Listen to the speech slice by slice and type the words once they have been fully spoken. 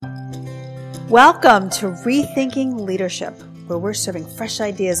Welcome to Rethinking Leadership, where we're serving fresh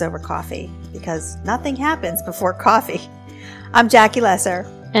ideas over coffee because nothing happens before coffee. I'm Jackie Lesser.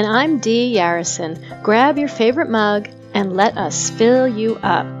 And I'm Dee Yarrison. Grab your favorite mug and let us fill you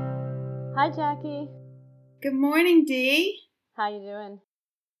up. Hi, Jackie. Good morning, Dee. How you doing?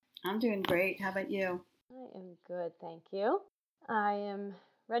 I'm doing great. How about you? I am good, thank you. I am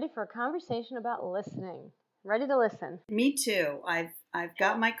ready for a conversation about listening. Ready to listen. Me too. I've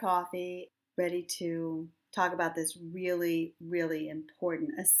got my coffee, ready to talk about this really, really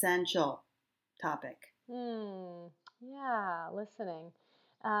important, essential topic. Yeah, listening.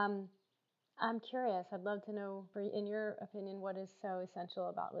 I'm curious. I'd love to know, in your opinion, what is so essential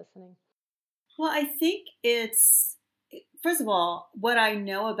about listening? Well, I think it's, first of all, what I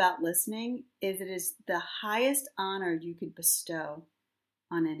know about listening is it is the highest honor you could bestow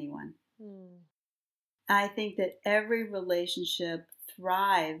on anyone. I think that every relationship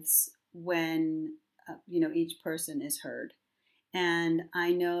thrives when each person is heard, and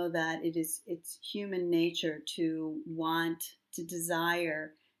I know that it's human nature to want, to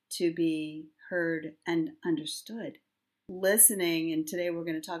desire to be heard and understood. Listening, and today we're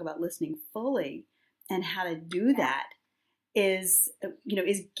going to talk about listening fully and how to do that is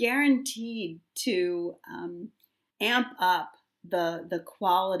guaranteed to amp up the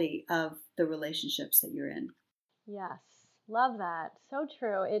quality of the relationships that you're in. Yes, love that. So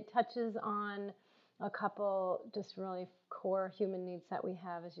true. It touches on a couple just really core human needs that we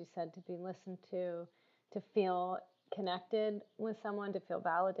have, as you said, to be listened to feel connected with someone, to feel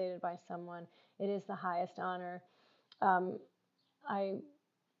validated by someone. It is the highest honor. I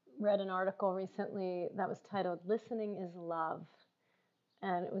read an article recently that was titled "Listening is Love."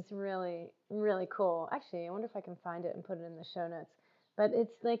 And it was really, really cool. Actually, I wonder if I can find it and put it in the show notes. But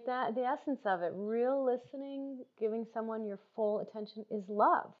it's like that, the essence of it, real listening, giving someone your full attention is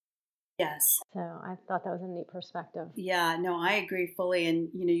love. Yes. So I thought that was a neat perspective. Yeah, no, I agree fully. And,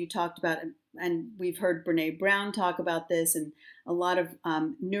 you talked about, and we've heard Brene Brown talk about this and a lot of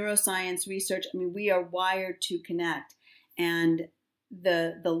neuroscience research. I mean, we are wired to connect. And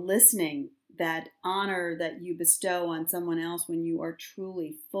the listening, that honor that you bestow on someone else when you are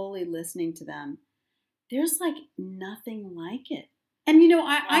truly, fully listening to them, there's like nothing like it. And,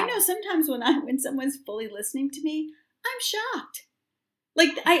 I know sometimes when someone's fully listening to me, I'm shocked.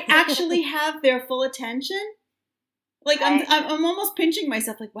 Like I actually have their full attention. Like I'm almost pinching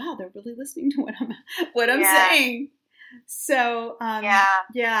myself. Like, wow, they're really listening to what I'm saying. So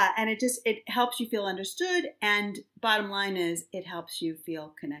yeah, and it helps you feel understood. And bottom line is, it helps you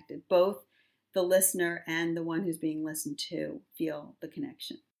feel connected. Both the listener and the one who's being listened to feel the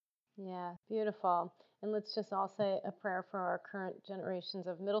connection. Yeah, beautiful. And let's just all say a prayer for our current generations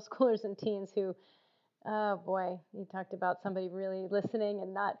of middle schoolers and teens who, oh boy, you talked about somebody really listening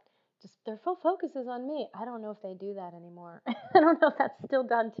and not just their full focus is on me. I don't know if they do that anymore. I don't know if that's still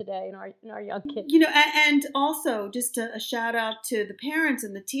done today in our young kids. And also just a shout out to the parents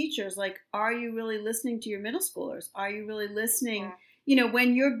and the teachers. Like, are you really listening to your middle schoolers? Are you really listening?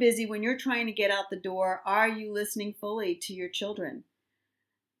 When you're busy, when you're trying to get out the door, are you listening fully to your children?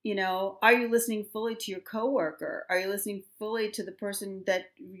 Are you listening fully to your coworker? Are you listening fully to the person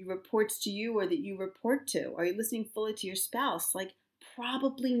that reports to you or that you report to? Are you listening fully to your spouse? Like,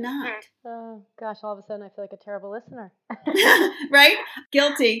 probably not. Oh, gosh, all of a sudden I feel like a terrible listener. Right?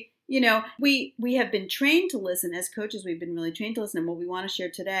 Guilty. We have been trained to listen. As coaches, we've been really trained to listen. And what we want to share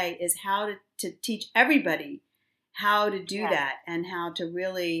today is how to teach everybody how to do that and how to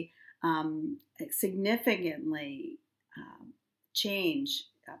really significantly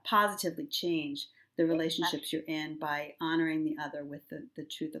positively change the relationships you're in by honoring the other with the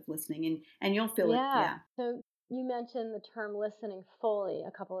truth of listening. And you'll feel it. Yeah. So you mentioned the term listening fully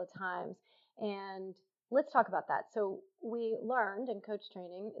a couple of times. And let's talk about that. So we learned in coach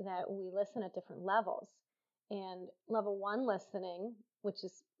training that we listen at different levels. And level 1 listening, which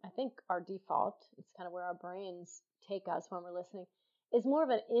is, I think, our default, it's kind of where our brains take us when we're listening, is more of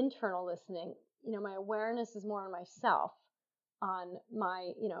an internal listening. My awareness is more on myself, on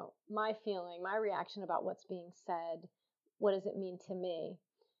my, my feeling, my reaction about what's being said. What does it mean to me?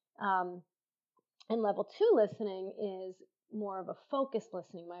 And level 2 listening is more of a focused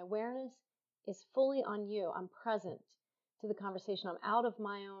listening. My awareness is fully on you. I'm present to the conversation. I'm out of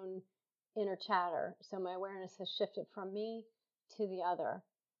my own inner chatter. So my awareness has shifted from me to the other.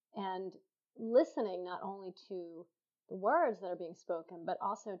 And listening not only to the words that are being spoken, but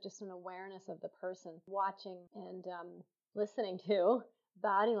also just an awareness of the person, watching and listening to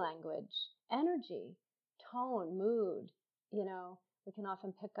body language, energy, tone, mood. We can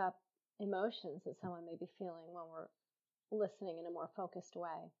often pick up emotions that someone may be feeling when we're listening in a more focused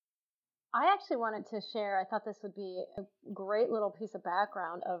way. I actually wanted to share, I thought this would be a great little piece of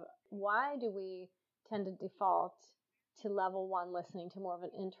background of why do we tend to default to level one listening, to more of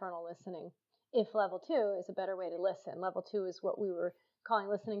an internal listening, if level two is a better way to listen. Level two is what we were calling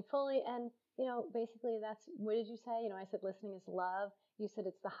listening fully. And, basically that's, what did you say? I said listening is love. You said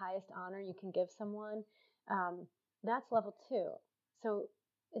it's the highest honor you can give someone. That's level two. So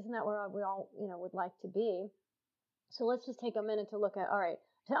isn't that where we all, would like to be? So let's just take a minute to look at, all right,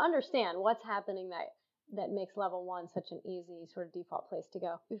 to understand what's happening that makes level one such an easy sort of default place to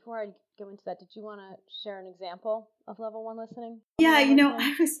go. Before I go into that, did you want to share an example of level one listening? Yeah,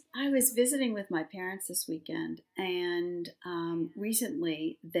 I was visiting with my parents this weekend, and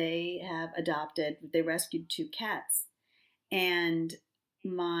recently they rescued 2 cats, and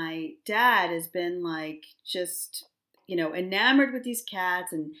my dad has been like just enamored with these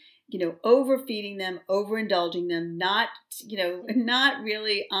cats, and overfeeding them, overindulging them, not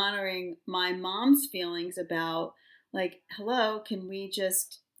really honoring my mom's feelings about, like, hello, can we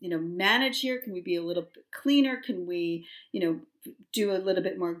just manage here? Can we be a little bit cleaner? Can we do a little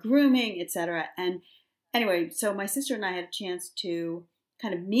bit more grooming, etc. And anyway, so my sister and I had a chance to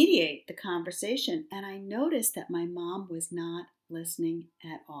kind of mediate the conversation, and I noticed that my mom was not listening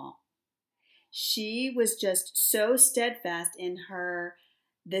at all. She was just so steadfast in her,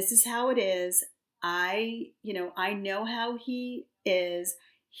 this is how it is. I know how he is.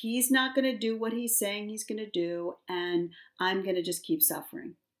 He's not going to do what he's saying he's going to do, and I'm going to just keep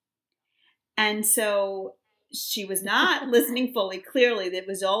suffering. And so she was not listening fully. Clearly, it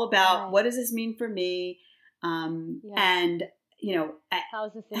was all about, what does this mean for me? And how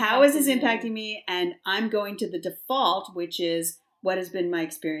is this impacting me? And I'm going to the default, which is what has been my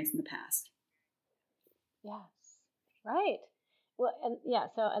experience in the past. Yes, right. Well,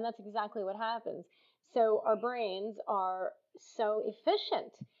 and that's exactly what happens. So our brains are so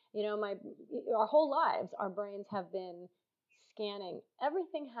efficient. Our whole lives, our brains have been scanning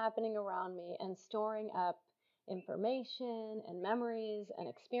everything happening around me and storing up information and memories and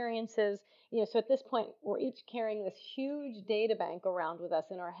experiences. So at this point, we're each carrying this huge data bank around with us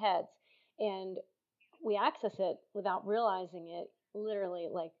in our heads, and we access it without realizing it, literally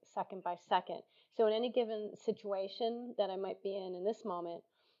like second by second. So in any given situation that I might be in this moment,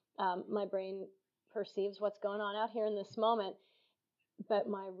 my brain perceives what's going on out here in this moment, but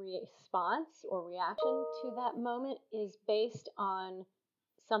my response or reaction to that moment is based on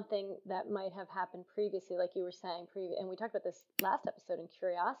something that might have happened previously, like you were saying, and we talked about this last episode in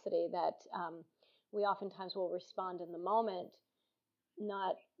Curiosity, that we oftentimes will respond in the moment,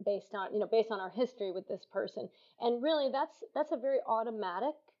 not based on our history with this person. And really that's a very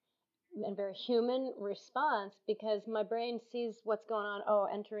automatic and very human response, because my brain sees what's going on.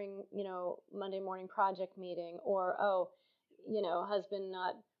 Entering Monday morning project meeting, or husband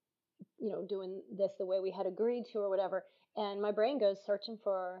not doing this the way we had agreed to, or whatever, and my brain goes searching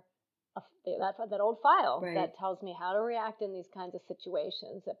for that old file that tells me how to react in these kinds of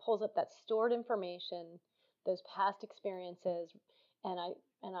situations, that pulls up that stored information, those past experiences, and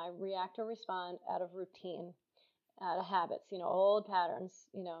I react or respond out of routine, out of habits, old patterns,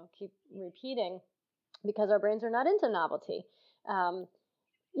 keep repeating, because our brains are not into novelty. And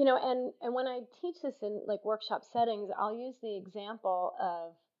when I teach this in like workshop settings, I'll use the example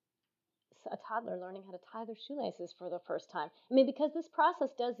of a toddler learning how to tie their shoelaces for the first time. I mean, because this process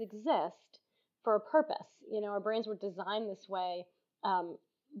does exist for a purpose. Our brains were designed this way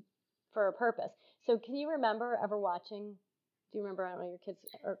for a purpose. So can you remember ever watching? Do you remember? I don't know, your kids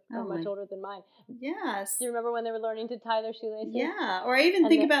are much older than mine. Yes. Do you remember when they were learning to tie their shoelaces? Yeah. Or I even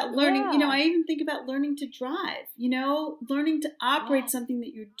think about learning, I even think about learning to drive, learning to operate something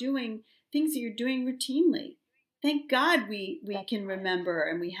that you're doing, things that you're doing routinely. Thank God we can remember,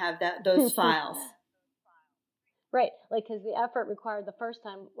 and we have those files. Right, like, because the effort required the first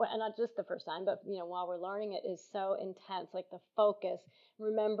time, and not just the first time, but while we're learning it, is so intense. Like the focus,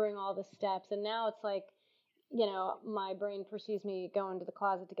 remembering all the steps, and now it's like, my brain perceives me going to the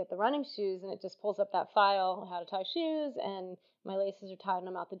closet to get the running shoes, and it just pulls up that file, how to tie shoes, and my laces are tied and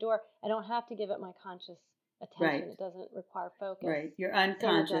I'm out the door. I don't have to give it my conscious attention. It doesn't require focus. Right, you're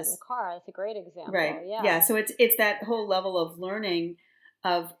unconscious. In the car, that's a great example. Right, yeah. So it's that whole level of learning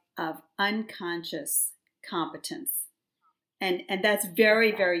of unconscious competence, and that's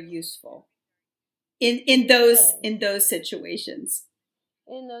very, very useful in those situations.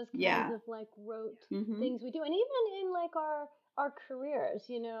 In those kinds of like rote things we do, and even in like our careers,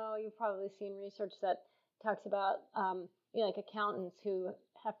 you've probably seen research that talks about like accountants who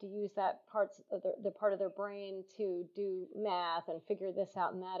have to use that part of their brain to do math and figure this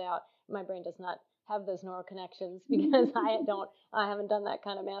out and that out. My brain does not have those neural connections because I haven't done that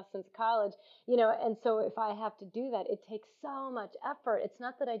kind of math since college, and so if I have to do that, it takes so much effort. It's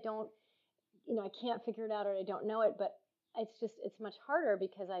not that I don't, I can't figure it out or I don't know it, but it's much harder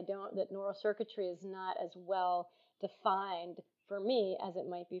because that neural circuitry is not as well defined for me as it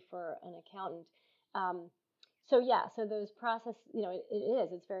might be for an accountant. Um, so those process,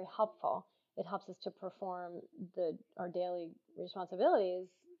 it's very helpful. It helps us to perform our daily responsibilities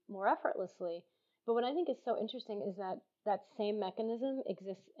more effortlessly. But what I think is so interesting is that same mechanism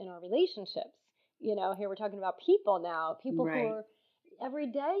exists in our relationships. Here we're talking about people now, people who Right. are every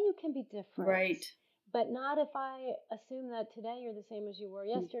day you can be different. Right. But not if I assume that today you're the same as you were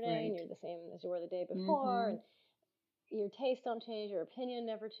yesterday, and Right. you're the same as you were the day before, and your tastes don't change, your opinion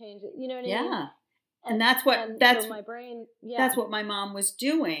never changes. You know what I mean? Yeah. And that's so my brain, that's what my mom was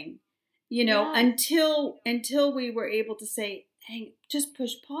doing, Yes. until we were able to say, hey, just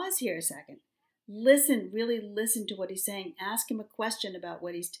push pause here a second. Really listen to what he's saying. Ask him a question about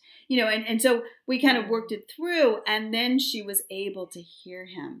what he's, and so we kind of worked it through, and then she was able to hear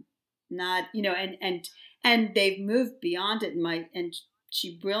him, not, and they've moved beyond it. And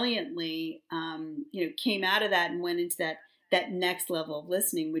she brilliantly, came out of that and went into that next level of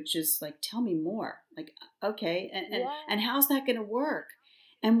listening, which is like, tell me more. Like, okay, and how's that going to work?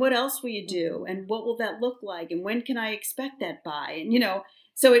 And what else will you do? And what will that look like? And when can I expect that by? And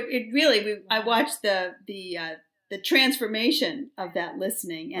so it really, I watched the transformation of that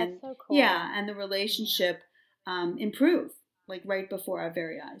listening, and That's so cool. and the relationship improve like right before our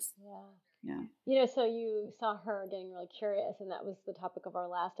very eyes. Yeah. So you saw her getting really curious, and that was the topic of our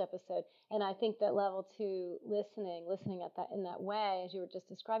last episode. And I think that level 2 listening at that in that way, as you were just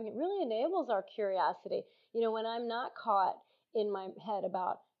describing, it really enables our curiosity. When I'm not caught in my head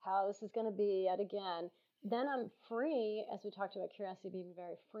about how this is going to be yet again, then I'm free, as we talked about curiosity being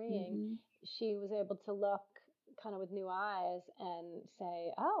very freeing. Mm-hmm. She was able to look kind of with new eyes and say,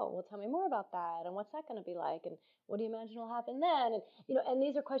 oh, well, tell me more about that. And what's that going to be like? And what do you imagine will happen then? And, and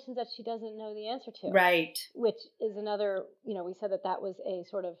these are questions that she doesn't know the answer to. Right. Which is another, we said that was a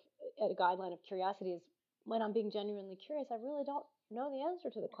sort of a guideline of curiosity is when I'm being genuinely curious, I really don't know the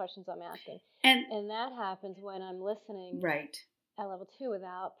answer to the questions I'm asking. And that happens when I'm listening. Right. At level 2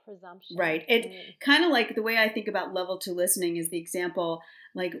 without presumption. Right. It kind of like the way I think about level 2 listening is the example,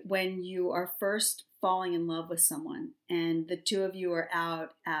 like when you are first falling in love with someone and the two of you are out,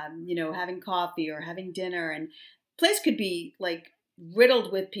 having coffee or having dinner, and place could be like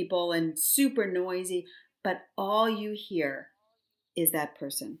riddled with people and super noisy, but all you hear is that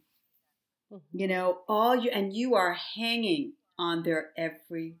person. Mm-hmm. And you are hanging on their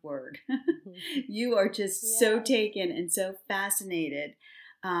every word. You are just so taken and so fascinated.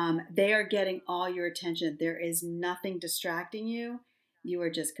 They are getting all your attention. There is nothing distracting you. You are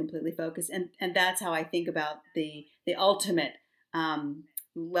just completely focused. And that's how I think about the ultimate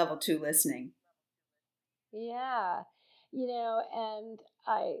level 2 listening. Yeah. And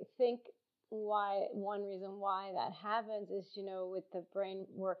I think one reason why that happens is, with the brain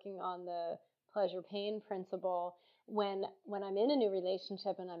working on the pleasure pain principle, when I'm in a new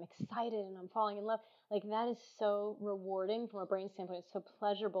relationship and I'm excited and I'm falling in love, like that is so rewarding from a brain standpoint. It's so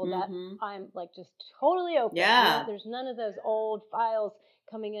pleasurable that I'm like just totally open. Yeah. There's none of those old files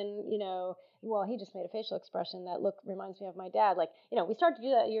coming in, well, he just made a facial expression that reminds me of my dad. Like, we start to do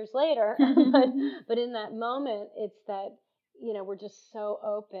that years later, but in that moment, it's that, we're just so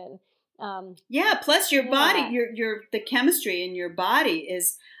open. Plus your body, your the chemistry in your body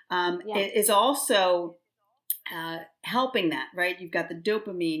is also helping that, right? You've got the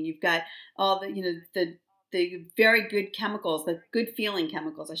dopamine, you've got all the very good chemicals, the good feeling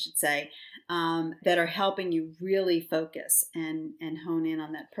chemicals, I should say, that are helping you really focus and hone in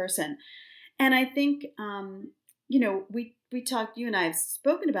on that person. And I think, we talked, you and I have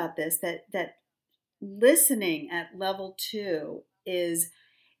spoken about this, that listening at level 2 is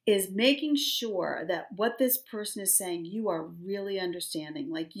making sure that what this person is saying, you are really understanding,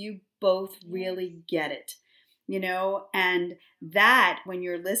 like you both really get it. And that when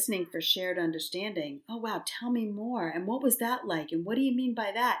you're listening for shared understanding, oh, wow, tell me more. And what was that like? And what do you mean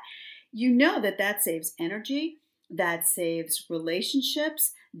by that? That saves energy, that saves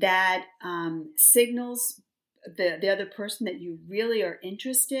relationships, that signals the other person that you really are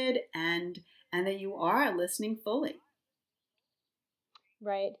interested and that you are listening fully.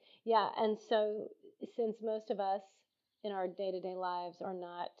 Right. Yeah. And so since most of us in our day-to-day lives are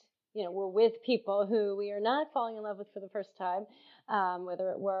not, we're with people who we are not falling in love with for the first time,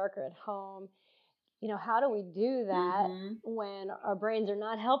 whether at work or at home, how do we do that when our brains are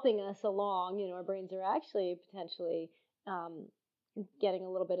not helping us along? Our brains are actually potentially getting a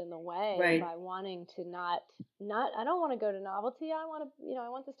little bit in the way by wanting to not I don't want to go to novelty. I want to, I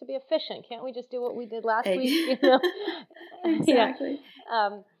want this to be efficient. Can't we just do what we did last week? Exactly.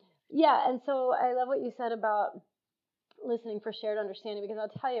 Yeah. And so I love what you said about listening for shared understanding, because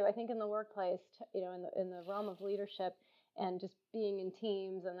I'll tell you, I think in the workplace, in the realm of leadership and just being in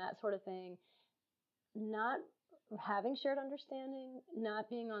teams and that sort of thing, not having shared understanding, not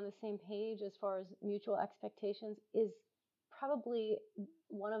being on the same page as far as mutual expectations is probably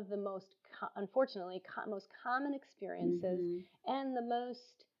one of the most, unfortunately, most common experiences, and the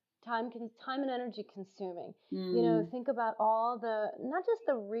most time and energy consuming. Think about all the, not just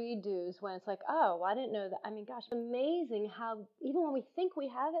the redos when it's like, oh, I didn't know that. I mean, gosh, amazing how even when we think we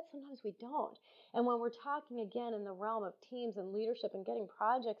have it, sometimes we don't. And when we're talking again in the realm of teams and leadership and getting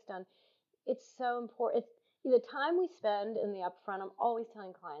projects done, it's so important. It's the time we spend in the upfront. I'm always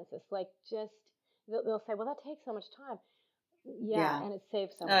telling clients this, like, just they'll say, well, that takes so much time. Yeah, and it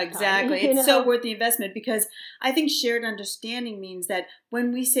saves so much exactly. time. It's so worth the investment, because I think shared understanding means that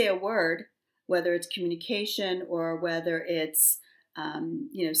when we say a word, whether it's communication or whether it's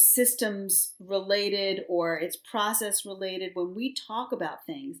systems related or it's process related, when we talk about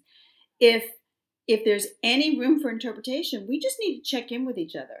things, if there's any room for interpretation, we just need to check in with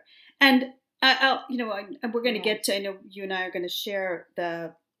each other. And we're going to get to, I know you and I are going to share a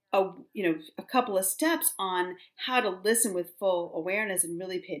couple of steps on how to listen with full awareness and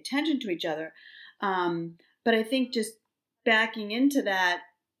really pay attention to each other. But I think just leading into that,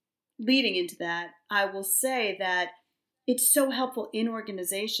 I will say that it's so helpful in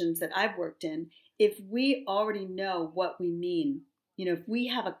organizations that I've worked in, if we already know what we mean, if we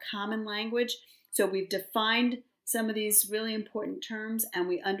have a common language, so we've defined some of these really important terms and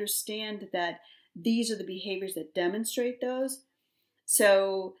we understand that these are the behaviors that demonstrate those.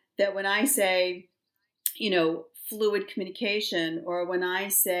 So that when I say, fluid communication, or when I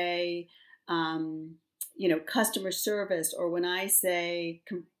say, customer service, or when I say,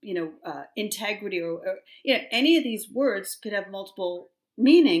 integrity, or any of these words could have multiple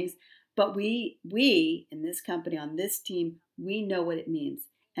meanings, but we in this company, on this team, we know what it means,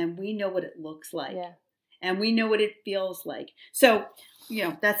 and we know what it looks like. Yeah. And we know what it feels like. So,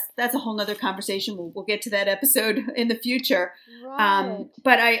 that's a whole nother conversation. We'll get to that episode in the future. Right.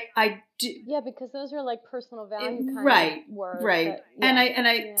 But I do. Yeah, because those are like personal value kind of words. Right.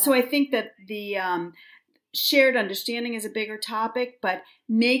 But, so I think that the shared understanding is a bigger topic, but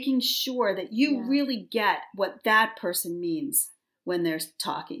making sure that you really get what that person means when they're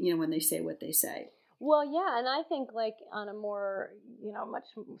talking, when they say what they say. Well, yeah. And I think like on a more, much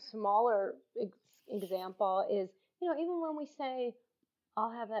smaller example is, even when we say,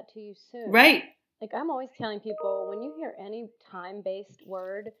 I'll have that to you soon. Right. Like I'm always telling people, when you hear any time-based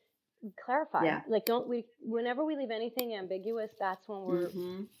word, clarify. Yeah. Like whenever we leave anything ambiguous, that's when we're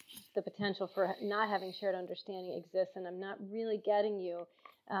the potential for not having shared understanding exists, and I'm not really getting you.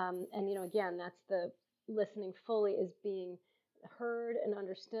 And again, that's the listening fully, is being heard and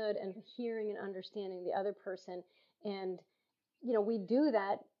understood, and hearing and understanding the other person. And we do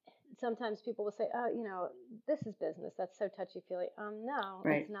that. Sometimes people will say, oh, this is business. That's so touchy-feely. No,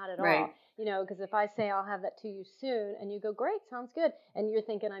 it's not at all. Because if I say I'll have that to you soon, and you go, great, sounds good, and you're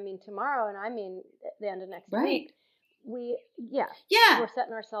thinking I mean tomorrow, and I mean at the end of next week, we're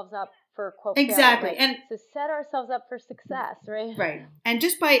setting ourselves up for quote exactly, failure, right? And to set ourselves up for success, right? Right, and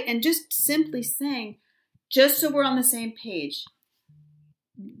just simply saying, just so we're on the same page.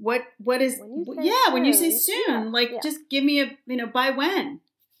 What is when you say soon, just give me a by when.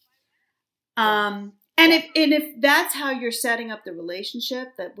 And if that's how you're setting up the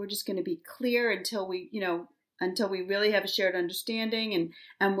relationship, that we're just going to be clear until we really have a shared understanding,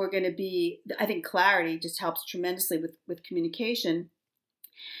 and we're going to be, I think clarity just helps tremendously with communication.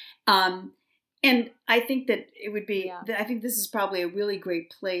 And I think that it would be, I think this is probably a really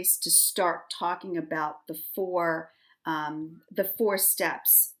great place to start talking about the four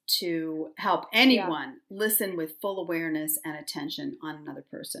steps to help anyone listen with full awareness and attention on another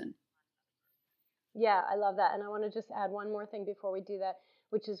person. Yeah, I love that. And I want to just add one more thing before we do that,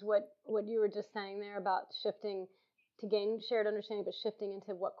 which is what you were just saying there about shifting to gain shared understanding, but shifting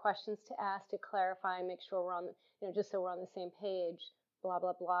into what questions to ask to clarify and make sure we're on, just so we're on the same page, blah,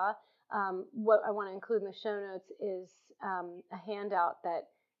 blah, blah. What I want to include in the show notes is a handout that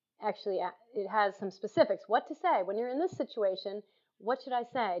actually it has some specifics, what to say when you're in this situation. What should I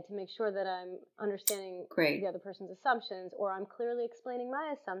say to make sure that I'm understanding the other person's assumptions, or I'm clearly explaining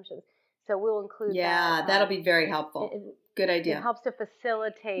my assumptions? So we'll include that. Yeah, that'll be very helpful. Good idea. It helps to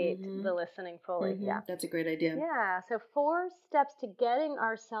facilitate the listening fully. Yeah. That's a great idea. Yeah. So 4 steps to getting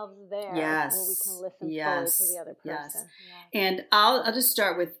ourselves there where we can listen fully to the other person. Yeah. And I'll just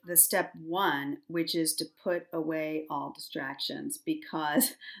start with the step 1, which is to put away all distractions,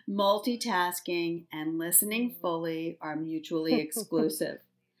 because multitasking and listening fully are mutually exclusive.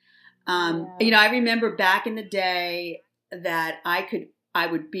 I remember back in the day that I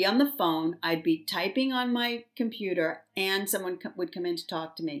would be on the phone, I'd be typing on my computer, and someone would come in to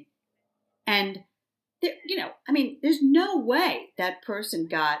talk to me. And, there's no way that person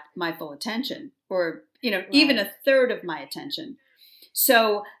got my full attention, or, even a third of my attention.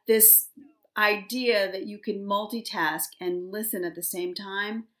 So this idea that you can multitask and listen at the same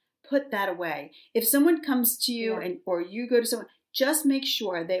time, put that away. If someone comes to you or you go to someone, just make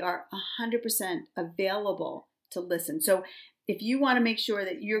sure they are 100% available to listen. So if you want to make sure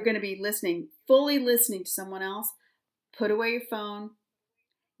that you're going to be fully listening to someone else, put away your phone,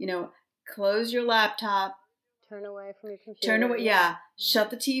 close your laptop. Turn away from your computer.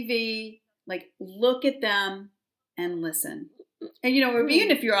 Shut the TV, look at them and listen. And, or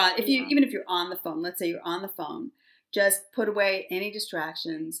even if you're on the phone, let's say you're on the phone, just put away any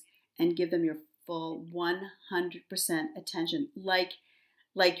distractions and give them your full 100% attention, like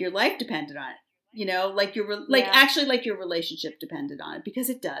your life depended on it. Like your relationship depended on it, because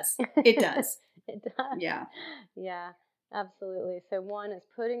it does. It does. It does. Yeah. Yeah, absolutely. So 1 is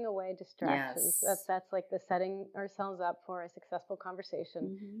putting away distractions. Yes. That's like the setting ourselves up for a successful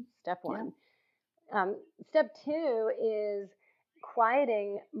conversation. Step 1. Yeah. Step 2 is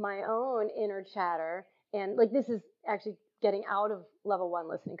quieting my own inner chatter. And this is actually getting out of level 1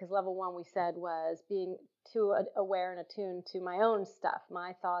 listening, because level 1 we said was being too aware and attuned to my own stuff,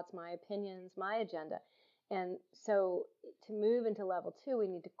 my thoughts, my opinions, my agenda. And so to move into level 2, we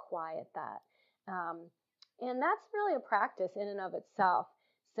need to quiet that. And that's really a practice in and of itself.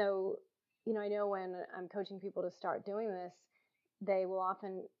 So, I know when I'm coaching people to start doing this, they will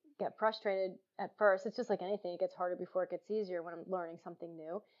often get frustrated at first. It's just like anything. It gets harder before it gets easier when I'm learning something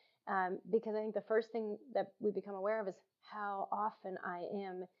new. Because I think the first thing that we become aware of is how often I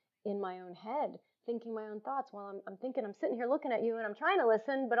am in my own head, thinking my own thoughts while I'm thinking. I'm sitting here looking at you and I'm trying to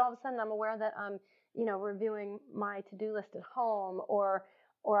listen, but all of a sudden I'm aware that I'm, reviewing my to-do list at home, or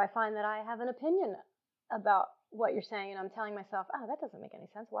I find that I have an opinion about what you're saying, and I'm telling myself, oh, that doesn't make any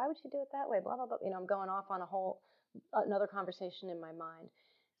sense. Why would you do it that way? Blah, blah, blah. I'm going off on another conversation in my mind.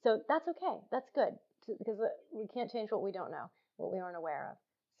 So that's okay. That's good, because we can't change what we don't know, what we aren't aware of.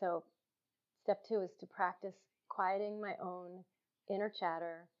 So step 2 is to practice quieting my own inner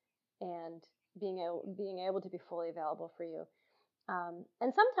chatter and being able to be fully available for you.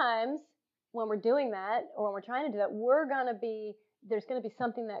 And sometimes when we're doing that, or when we're trying to do that, there's going to be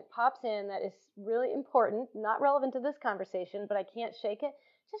something that pops in that is really important, not relevant to this conversation, but I can't shake it.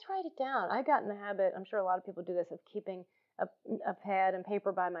 Just write it down. I got in the habit, I'm sure a lot of people do this, of keeping a pad and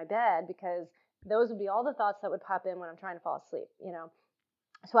paper by my bed, because those would be all the thoughts that would pop in when I'm trying to fall asleep,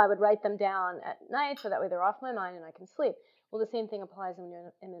 So I would write them down at night, so that way they're off my mind and I can sleep. Well, the same thing applies when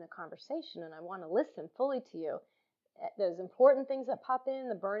I'm in a conversation and I want to listen fully to you. Those important things that pop in,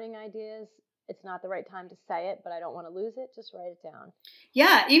 the burning ideas, it's not the right time to say it, but I don't want to lose it. Just write it down.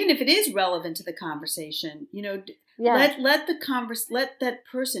 Yeah, even if it is relevant to the conversation, let that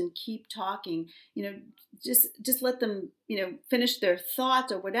person keep talking. Just let them, finish their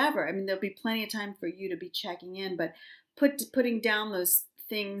thoughts or whatever. I mean, there'll be plenty of time for you to be checking in, but putting down those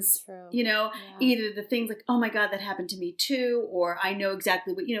things, either the things like, oh my God, that happened to me too, or I know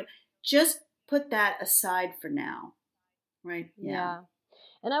exactly what, just put that aside for now. Right? Yeah.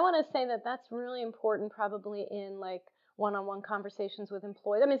 And I want to say that that's really important, probably in one-on-one conversations with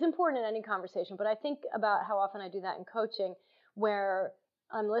employees. I mean, it's important in any conversation, but I think about how often I do that in coaching, where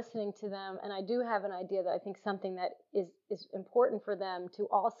I'm listening to them and I do have an idea that I think something that is important for them to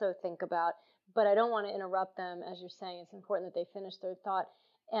also think about, but I don't want to interrupt them. As you're saying, it's important that they finish their thought.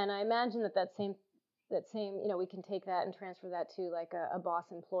 And I imagine that same, we can take that and transfer that to a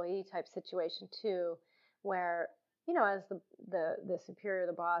boss-employee type situation too, where as the superior,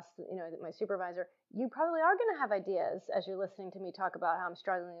 the boss, my supervisor, you probably are going to have ideas as you're listening to me talk about how I'm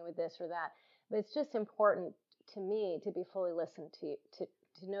struggling with this or that. But it's just important to me to be fully listened to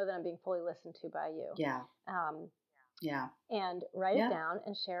know that I'm being fully listened to by you. Yeah. And write it down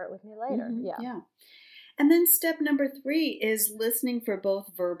and share it with me later. Mm-hmm. Yeah. And then step number 3 is listening for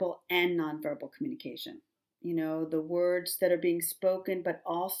both verbal and nonverbal communication. The words that are being spoken, but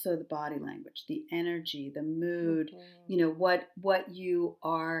also the body language, the energy, the mood, what you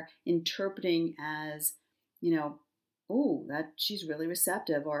are interpreting as, oh, that she's really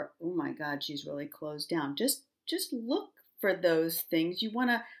receptive, or oh my God, she's really closed down. Just look for those things. You want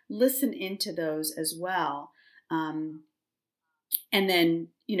to listen into those as well. And then,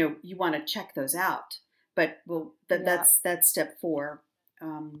 you want to check those out. But that's step 4.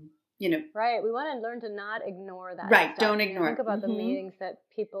 Right. We want to learn to not ignore that. Right. Stuff. Don't ignore it. Think about the meetings that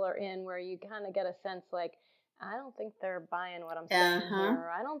people are in where you kind of get a sense like, I don't think they're buying what I'm saying here.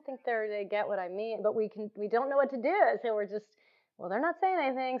 Or I don't think they get what I mean, but we don't know what to do. So we're just, well, they're not saying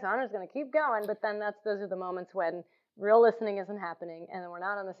anything, so I'm just going to keep going. But then those are the moments when real listening isn't happening, and then we're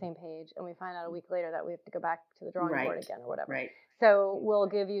not on the same page, and we find out a week later that we have to go back to the drawing board again or whatever. Right. So we'll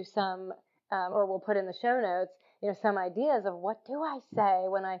give you some, or we'll put in the show notes, some ideas of what do I say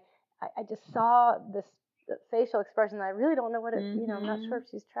when I just saw this facial expression that I really don't know what it, I'm not sure if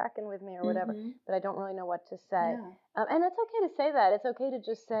she's tracking with me or whatever, but I don't really know what to say. Yeah. And it's okay to say that. It's okay to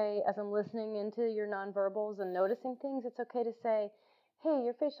just say, as I'm listening into your nonverbals and noticing things, it's okay to say, hey,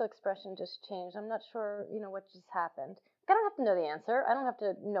 your facial expression just changed. I'm not sure, what just happened. I don't have to know the answer. I don't have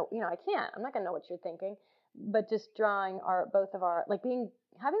to know, I can't. I'm not going to know what you're thinking. But just drawing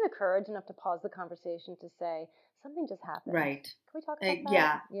having the courage enough to pause the conversation to say, something just happened. Right. Can we talk about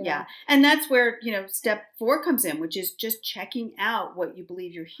that? Yeah. And that's where, step 4 comes in, which is just checking out what you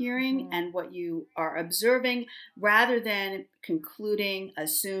believe you're hearing and what you are observing, rather than concluding,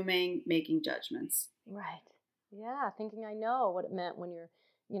 assuming, making judgments. Right. Yeah. Thinking I know what it meant when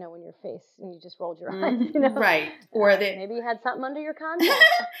when your face and you just rolled your eyes, Right. Or maybe you had something under your contact.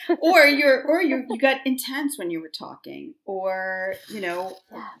 or you got intense when you were talking, or,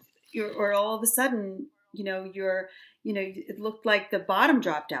 or all of a sudden, it looked like the bottom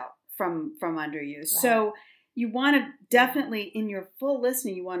dropped out from under you. Right. So you want to definitely, in your full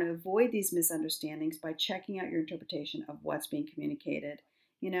listening, you want to avoid these misunderstandings by checking out your interpretation of what's being communicated.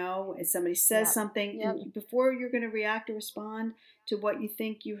 If somebody says something, and before you're going to react or respond to what you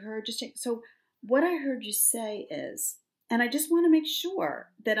think you heard, just check. So what I heard you say is, and I just want to make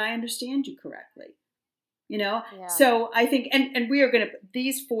sure that I understand you correctly. So I think, and we are going to,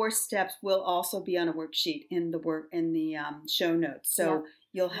 these 4 steps will also be on a worksheet in the show notes. So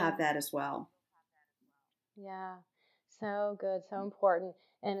you'll have that as well. Yeah. So good. So important.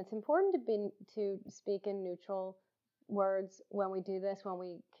 And it's important to speak in neutral words when we do this, when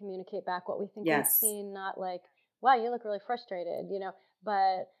we communicate back what we think we've seen, not like, wow, you look really frustrated,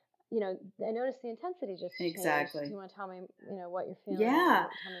 but, I noticed the intensity just changed. Exactly. Do you want to tell me, what you're feeling? Yeah.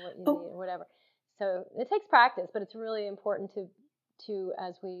 Tell me what you need or whatever. So it takes practice, but it's really important to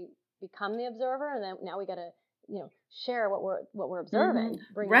as we become the observer, and then now we got to share what we're observing,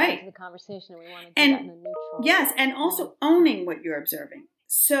 bring it into the conversation, and we want to do that in a neutral. Yes, and also owning what you're observing.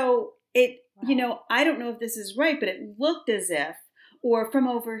 So it, I don't know if this is right, but it looked as if, or from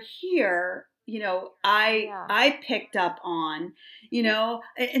over here, I picked up on,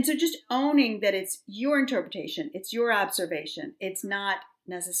 and so just owning that it's your interpretation, it's your observation, it's not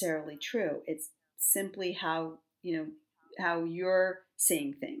necessarily true. It's simply how you're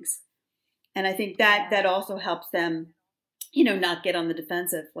seeing things. And I think that also helps them, not get on the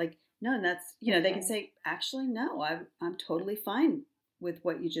defensive. Like, no, and that's, they can say, actually, no, I'm totally fine with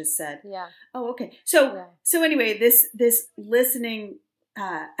what you just said. Yeah. Oh, okay. So anyway, this listening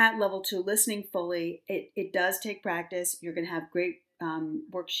at level 2, listening fully, it does take practice. You're going to have great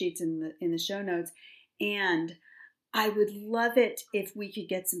worksheets in the show notes, and I would love it if we could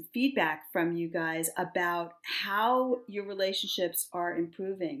get some feedback from you guys about how your relationships are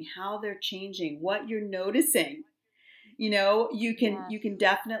improving, how they're changing, what you're noticing. You can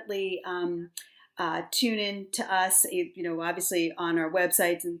definitely tune in to us, obviously on our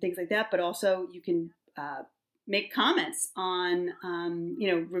websites and things like that, but also you can make comments on,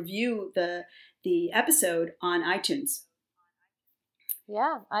 review the episode on iTunes.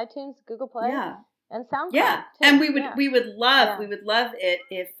 Yeah, iTunes, Google Play. Yeah. And SoundCloud. Yeah, too. and we would love it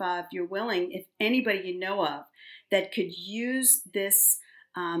if you're willing, if anybody you know of that could use this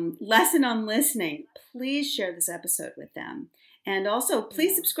lesson on listening, please share this episode with them, and also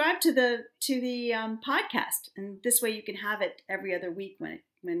please subscribe to the podcast, and this way you can have it every other week when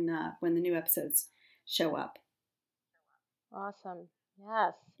the new episodes show up. Awesome.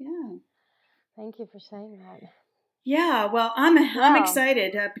 Yes. Yeah. Thank you for saying that. Yeah, well, I'm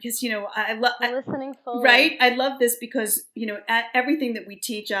excited because I love listening fully. Right, I love this because at everything that we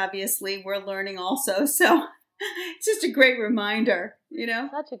teach, obviously, we're learning also. So it's just a great reminder.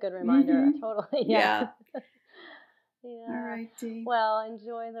 Such a good reminder. Totally. Yeah. Yeah. All right, Dee. Well,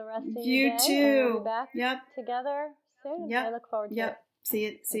 enjoy the rest of your day. You too. We'll be back together soon. Yep. I look forward to it.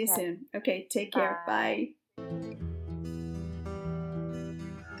 See you soon. Okay. Take care. Bye.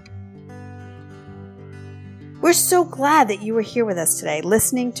 We're so glad that you were here with us today,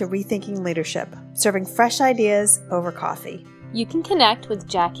 listening to Rethinking Leadership, serving fresh ideas over coffee. You can connect with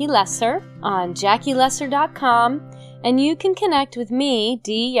Jackie Lesser on JackieLesser.com, and you can connect with me,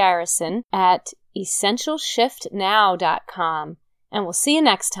 Dee Yarrison, at EssentialShiftNow.com. And we'll see you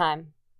next time.